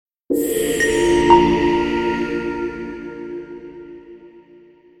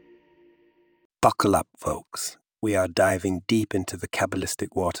Buckle up, folks. We are diving deep into the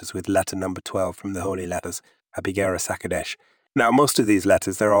Kabbalistic waters with letter number 12 from the Holy Letters, Abigera Sakadesh. Now, most of these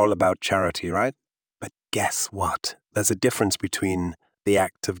letters, they're all about charity, right? But guess what? There's a difference between the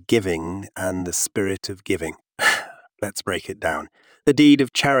act of giving and the spirit of giving. Let's break it down. The deed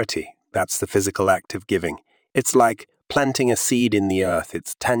of charity, that's the physical act of giving. It's like planting a seed in the earth.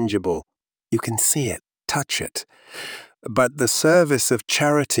 It's tangible. You can see it, touch it. But the service of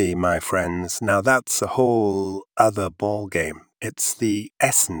charity, my friends, now that's a whole other ballgame. It's the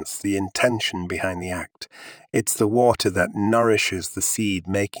essence, the intention behind the act. It's the water that nourishes the seed,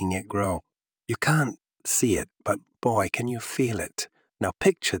 making it grow. You can't see it, but boy, can you feel it. Now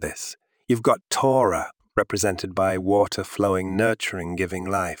picture this. You've got Torah, represented by water flowing, nurturing, giving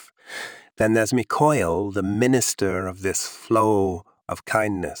life. Then there's Mikoil, the minister of this flow of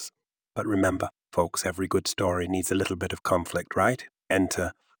kindness. But remember, folks, every good story needs a little bit of conflict, right?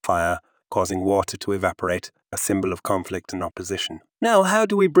 Enter fire, causing water to evaporate, a symbol of conflict and opposition. Now, how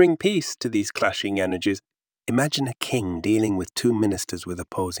do we bring peace to these clashing energies? Imagine a king dealing with two ministers with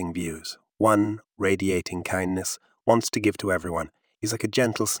opposing views. One, radiating kindness, wants to give to everyone. He's like a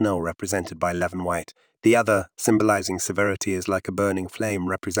gentle snow represented by leaven white. The other, symbolizing severity, is like a burning flame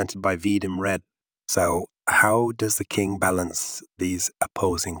represented by Vidum red. So, how does the king balance these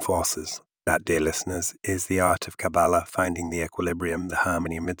opposing forces? That, dear listeners, is the art of Kabbalah, finding the equilibrium, the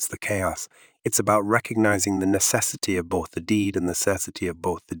harmony amidst the chaos. It's about recognizing the necessity of both the deed and the necessity of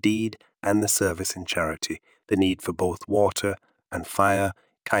both the deed and the service in charity, the need for both water and fire,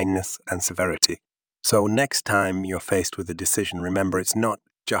 kindness and severity. So next time you're faced with a decision, remember it's not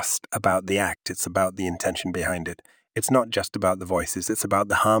just about the act, it's about the intention behind it. It's not just about the voices, it's about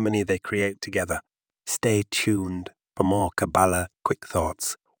the harmony they create together. Stay tuned for more Kabbalah Quick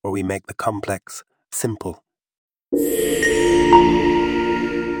Thoughts, where we make the complex simple.